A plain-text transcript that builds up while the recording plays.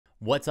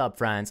What's up,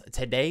 friends?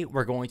 Today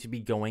we're going to be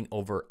going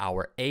over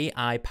our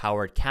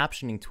AI-powered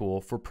captioning tool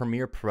for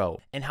Premiere Pro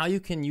and how you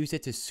can use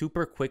it to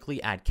super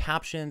quickly add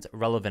captions,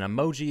 relevant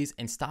emojis,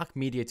 and stock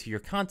media to your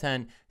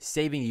content,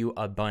 saving you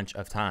a bunch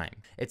of time.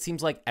 It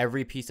seems like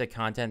every piece of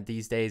content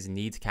these days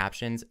needs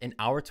captions, and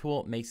our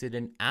tool makes it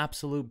an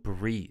absolute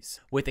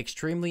breeze. With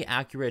extremely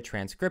accurate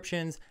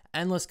transcriptions,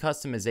 endless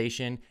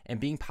customization, and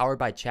being powered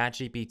by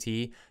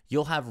ChatGPT,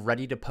 you'll have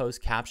ready-to-post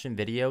caption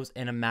videos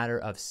in a matter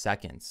of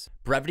seconds.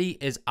 Brevity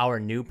is our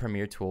new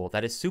Premiere tool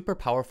that is super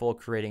powerful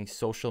creating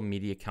social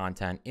media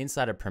content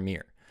inside of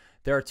Premiere.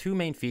 There are two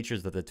main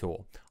features of the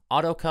tool: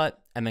 Autocut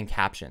and then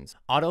Captions.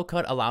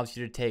 Autocut allows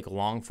you to take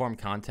long-form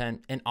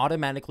content and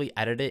automatically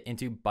edit it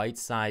into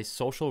bite-sized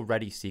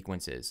social-ready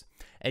sequences.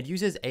 It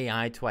uses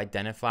AI to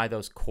identify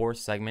those core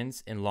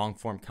segments in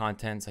long-form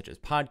content such as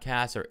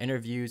podcasts or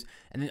interviews,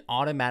 and then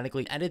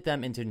automatically edit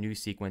them into new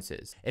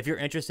sequences. If you're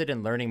interested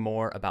in learning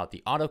more about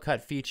the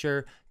Autocut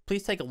feature,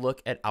 please take a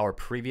look at our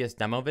previous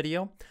demo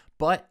video,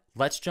 but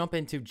let's jump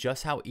into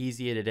just how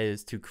easy it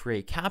is to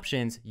create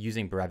captions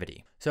using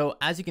Brevity. So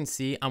as you can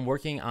see, I'm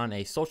working on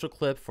a social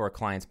clip for a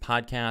client's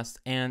podcast,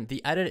 and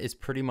the edit is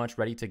pretty much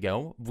ready to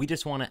go. We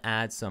just want to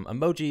add some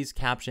emojis,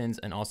 captions,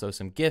 and also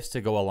some GIFs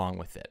to go along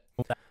with it.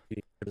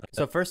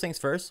 So first things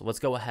first, let's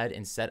go ahead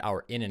and set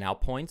our in and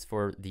out points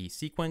for the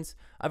sequence.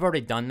 I've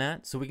already done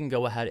that, so we can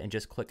go ahead and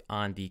just click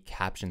on the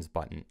captions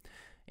button.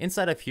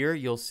 Inside of here,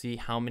 you'll see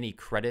how many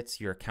credits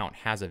your account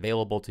has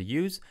available to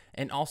use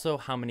and also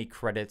how many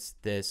credits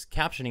this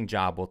captioning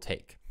job will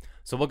take.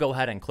 So we'll go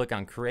ahead and click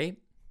on create.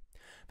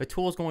 The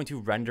tool is going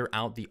to render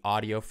out the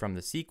audio from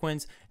the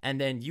sequence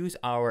and then use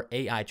our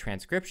AI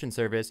transcription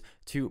service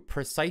to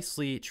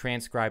precisely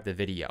transcribe the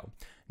video.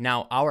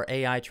 Now, our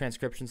AI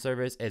transcription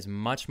service is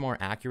much more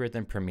accurate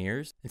than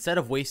Premiere's. Instead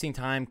of wasting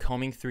time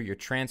combing through your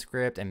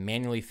transcript and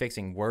manually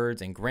fixing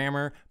words and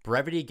grammar,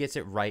 Brevity gets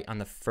it right on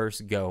the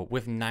first go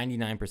with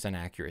 99%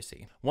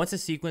 accuracy. Once a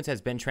sequence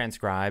has been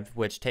transcribed,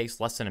 which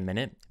takes less than a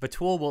minute, the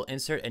tool will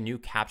insert a new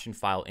caption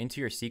file into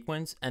your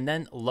sequence and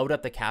then load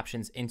up the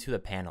captions into the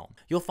panel.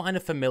 You'll find a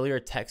familiar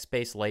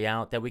text-based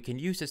layout that we can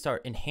use to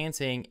start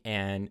enhancing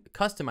and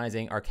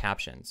customizing our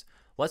captions.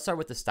 Let's start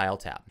with the Style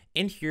tab.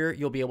 In here,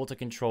 you'll be able to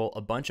control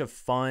a bunch of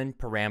fun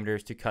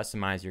parameters to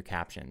customize your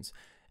captions.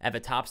 At the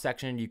top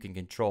section, you can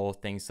control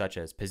things such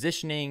as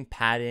positioning,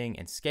 padding,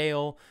 and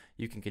scale.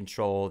 You can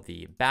control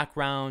the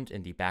background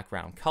and the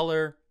background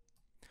color.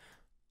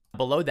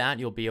 Below that,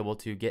 you'll be able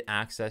to get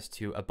access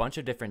to a bunch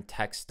of different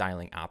text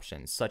styling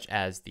options, such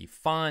as the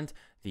font,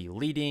 the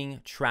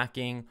leading,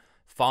 tracking,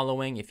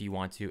 following if you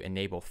want to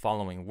enable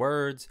following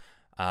words,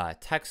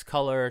 text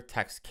color,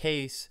 text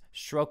case,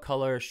 stroke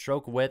color,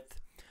 stroke width.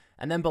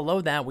 And then below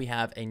that, we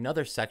have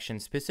another section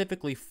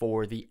specifically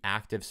for the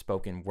active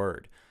spoken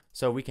word.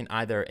 So we can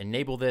either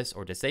enable this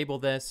or disable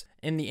this.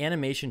 In the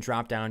animation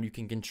dropdown, you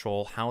can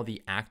control how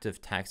the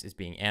active text is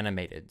being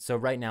animated. So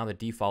right now the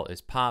default is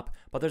pop,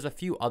 but there's a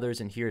few others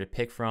in here to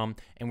pick from,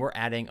 and we're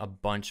adding a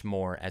bunch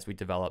more as we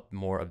develop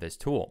more of this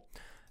tool.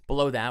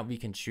 Below that, we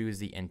can choose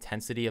the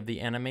intensity of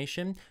the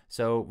animation.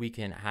 So we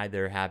can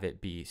either have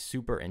it be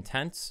super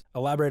intense.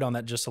 Elaborate on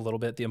that just a little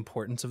bit, the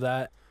importance of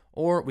that.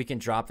 Or we can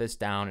drop this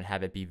down and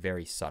have it be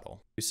very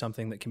subtle.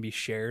 Something that can be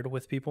shared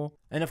with people.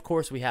 And of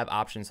course, we have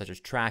options such as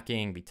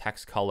tracking, the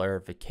text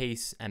color, the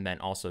case, and then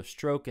also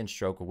stroke and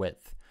stroke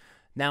width.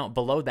 Now,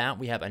 below that,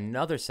 we have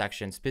another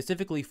section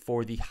specifically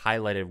for the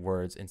highlighted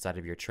words inside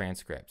of your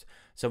transcript.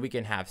 So we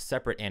can have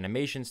separate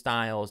animation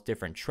styles,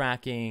 different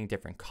tracking,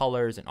 different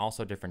colors, and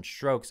also different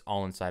strokes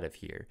all inside of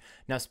here.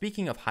 Now,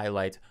 speaking of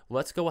highlights,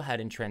 let's go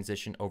ahead and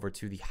transition over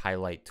to the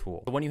highlight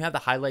tool. When you have the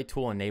highlight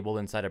tool enabled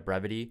inside of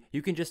Brevity,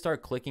 you can just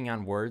start clicking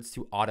on words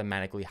to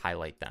automatically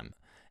highlight them.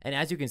 And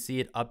as you can see,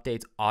 it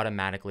updates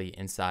automatically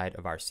inside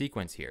of our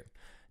sequence here.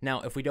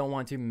 Now, if we don't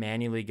want to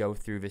manually go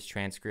through this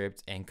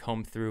transcript and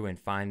comb through and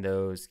find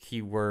those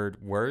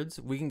keyword words,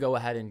 we can go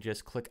ahead and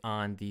just click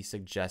on the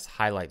Suggest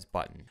Highlights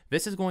button.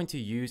 This is going to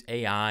use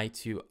AI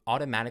to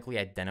automatically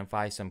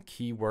identify some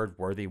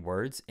keyword-worthy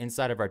words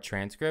inside of our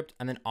transcript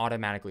and then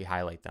automatically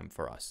highlight them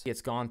for us.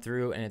 It's gone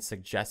through and it's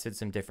suggested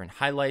some different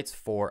highlights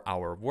for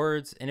our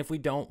words, and if we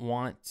don't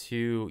want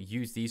to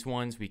use these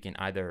ones, we can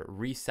either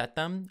reset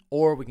them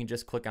or we can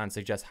just click on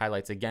Suggest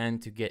Highlights again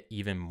to get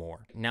even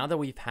more. Now that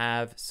we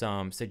have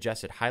some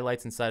suggested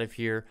highlights inside of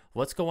here,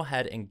 let's go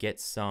ahead and get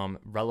some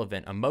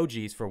relevant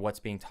emojis for what's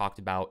being talked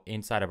about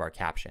inside of our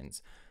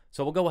captions.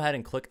 So we'll go ahead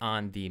and click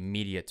on the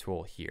media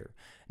tool here.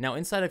 Now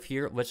inside of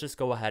here, let's just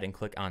go ahead and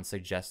click on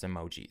suggest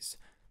emojis.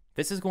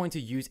 This is going to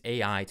use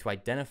AI to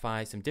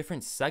identify some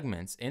different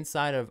segments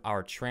inside of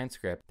our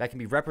transcript that can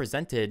be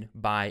represented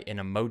by an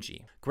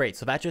emoji. Great,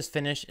 so that just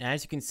finished, and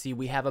as you can see,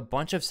 we have a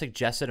bunch of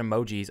suggested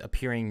emojis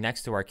appearing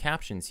next to our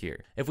captions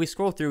here. If we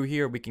scroll through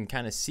here, we can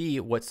kind of see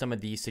what some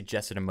of these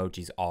suggested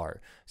emojis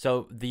are.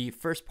 So the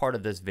first part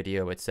of this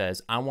video, it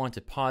says, "I want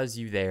to pause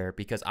you there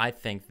because I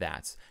think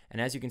that's," and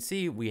as you can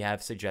see, we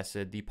have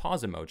suggested the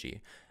pause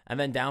emoji. And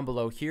then down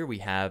below here, we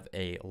have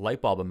a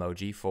light bulb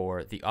emoji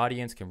for the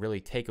audience can really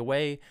take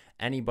away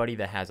anybody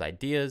that has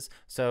ideas.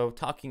 So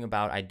talking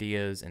about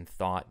ideas and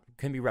thought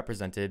can be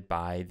represented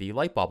by the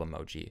light bulb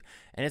emoji.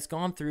 And it's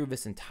gone through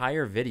this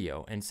entire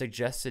video and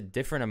suggested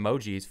different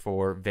emojis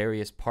for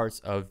various parts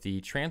of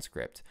the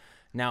transcript.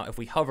 Now, if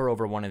we hover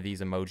over one of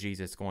these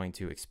emojis, it's going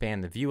to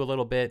expand the view a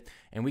little bit,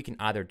 and we can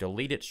either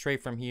delete it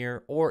straight from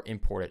here or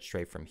import it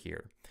straight from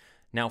here.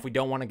 Now, if we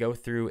don't want to go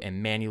through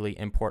and manually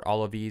import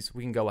all of these,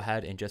 we can go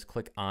ahead and just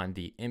click on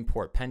the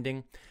import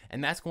pending,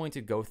 and that's going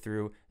to go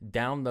through,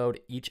 download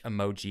each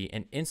emoji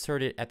and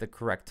insert it at the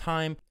correct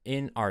time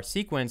in our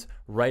sequence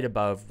right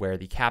above where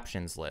the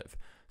captions live.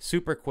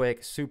 Super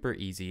quick, super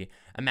easy.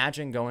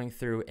 Imagine going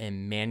through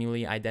and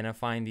manually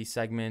identifying these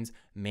segments,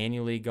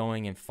 manually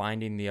going and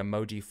finding the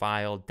emoji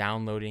file,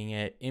 downloading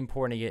it,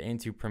 importing it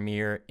into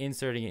Premiere,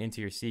 inserting it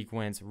into your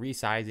sequence,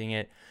 resizing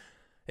it.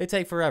 It'd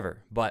take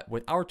forever, but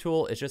with our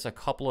tool, it's just a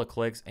couple of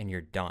clicks and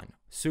you're done.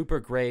 Super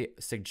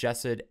great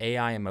suggested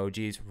AI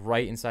emojis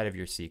right inside of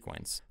your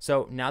sequence.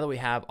 So now that we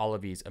have all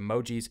of these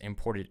emojis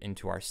imported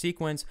into our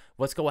sequence,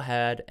 let's go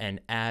ahead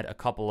and add a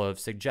couple of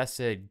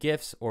suggested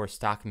GIFs or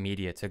stock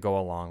media to go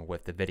along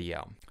with the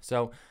video.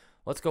 So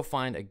let's go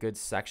find a good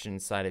section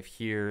inside of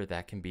here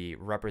that can be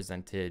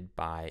represented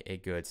by a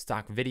good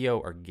stock video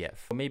or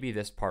GIF. Maybe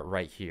this part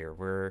right here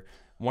where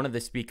one of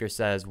the speakers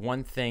says,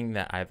 one thing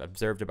that I've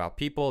observed about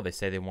people, they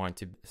say they want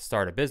to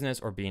start a business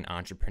or be an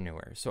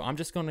entrepreneur. So I'm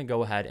just going to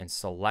go ahead and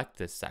select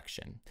this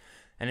section.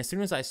 And as soon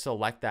as I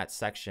select that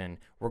section,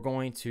 we're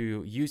going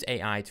to use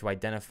AI to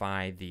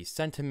identify the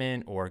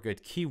sentiment or a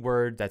good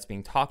keyword that's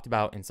being talked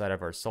about inside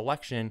of our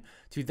selection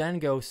to then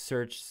go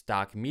search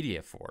stock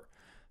media for.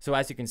 So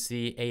as you can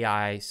see,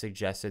 AI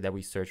suggested that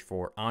we search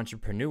for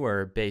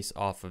entrepreneur based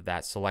off of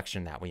that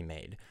selection that we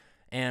made.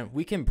 And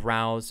we can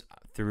browse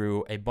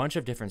through a bunch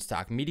of different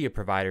stock media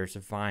providers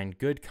to find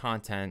good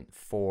content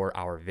for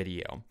our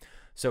video.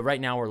 So right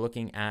now we're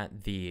looking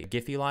at the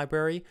Giphy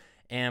library,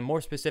 and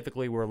more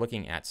specifically, we're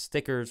looking at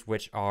stickers,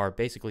 which are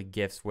basically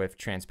GIFs with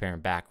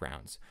transparent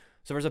backgrounds.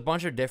 So there's a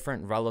bunch of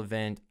different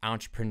relevant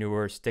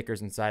entrepreneur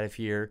stickers inside of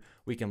here.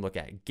 We can look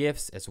at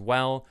GIFs as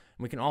well.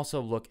 We can also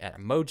look at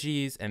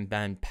emojis and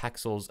then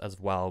Pexels as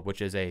well,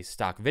 which is a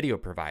stock video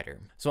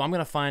provider. So I'm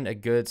gonna find a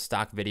good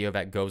stock video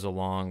that goes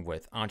along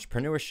with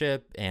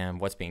entrepreneurship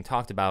and what's being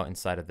talked about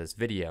inside of this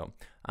video.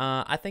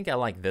 I think I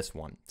like this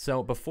one.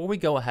 So before we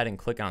go ahead and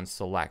click on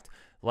select,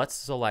 let's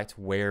select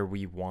where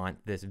we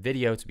want this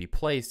video to be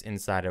placed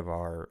inside of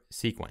our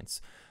sequence.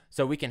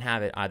 So we can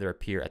have it either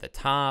appear at the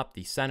top,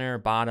 the center,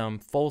 bottom,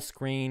 full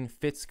screen,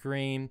 fit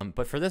screen.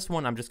 But for this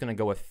one, I'm just gonna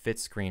go with fit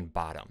screen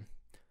bottom.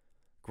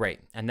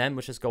 Great, and then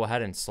let's just go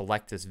ahead and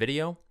select this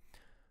video.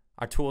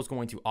 Our tool is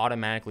going to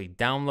automatically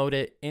download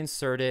it,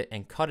 insert it,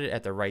 and cut it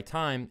at the right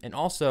time, and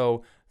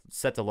also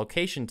set the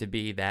location to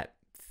be that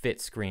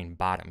fit screen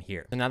bottom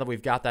here. So now that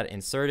we've got that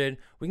inserted,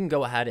 we can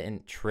go ahead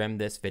and trim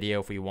this video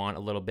if we want a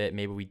little bit.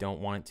 Maybe we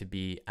don't want it to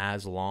be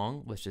as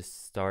long. Let's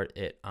just start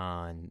it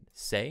on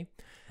say.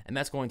 And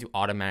that's going to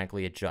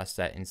automatically adjust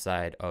that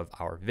inside of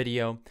our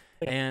video.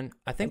 And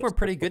I think we're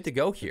pretty good to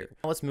go here.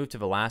 Now let's move to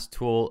the last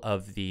tool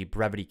of the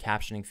Brevity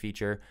captioning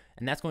feature,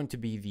 and that's going to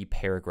be the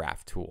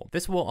paragraph tool.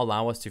 This will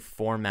allow us to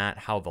format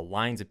how the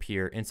lines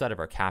appear inside of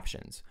our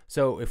captions.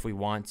 So if we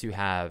want to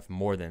have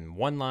more than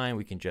one line,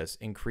 we can just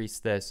increase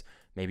this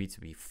maybe to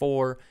be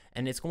 4,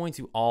 and it's going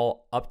to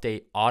all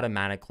update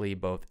automatically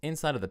both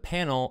inside of the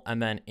panel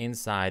and then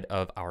inside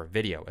of our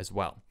video as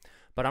well.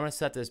 But I'm going to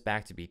set this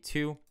back to be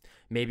 2.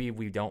 Maybe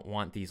we don't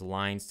want these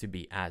lines to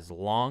be as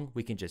long.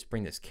 We can just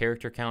bring this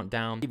character count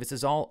down. This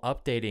is all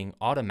updating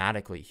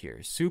automatically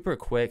here. Super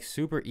quick,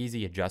 super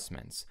easy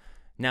adjustments.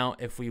 Now,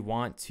 if we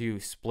want to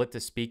split the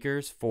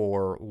speakers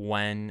for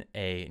when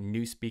a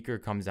new speaker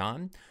comes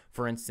on,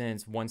 for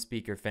instance, one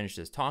speaker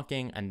finishes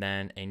talking and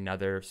then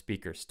another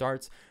speaker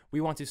starts,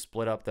 we want to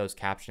split up those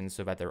captions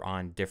so that they're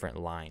on different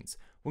lines.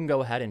 We can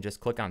go ahead and just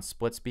click on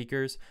split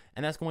speakers,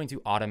 and that's going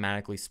to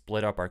automatically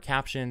split up our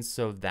captions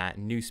so that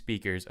new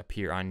speakers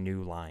appear on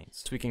new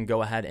lines. So we can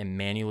go ahead and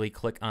manually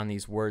click on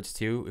these words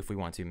too if we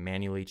want to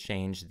manually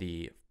change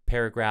the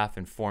paragraph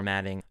and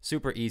formatting.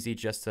 Super easy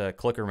just to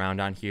click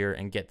around on here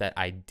and get that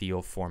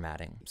ideal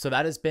formatting. So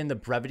that has been the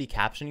Brevity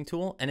captioning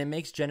tool, and it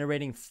makes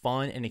generating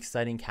fun and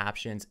exciting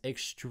captions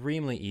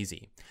extremely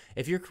easy.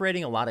 If you're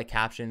creating a lot of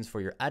captions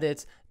for your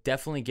edits,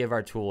 definitely give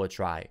our tool a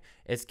try.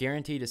 It's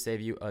guaranteed to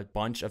save you a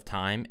bunch of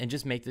time and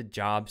just make the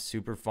job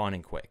super fun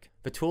and quick.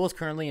 The tool is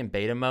currently in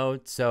beta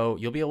mode, so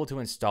you'll be able to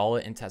install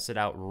it and test it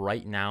out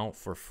right now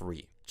for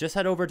free. Just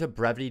head over to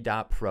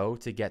brevity.pro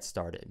to get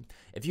started.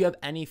 If you have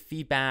any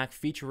feedback,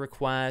 feature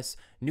requests,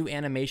 new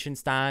animation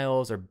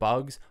styles, or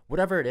bugs,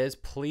 whatever it is,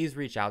 please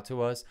reach out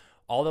to us.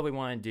 All that we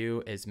want to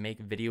do is make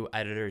video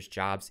editors'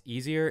 jobs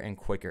easier and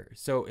quicker.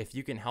 So if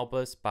you can help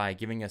us by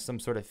giving us some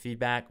sort of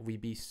feedback,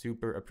 we'd be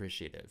super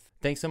appreciative.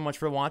 Thanks so much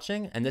for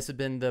watching, and this has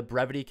been the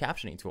Brevity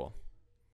captioning tool.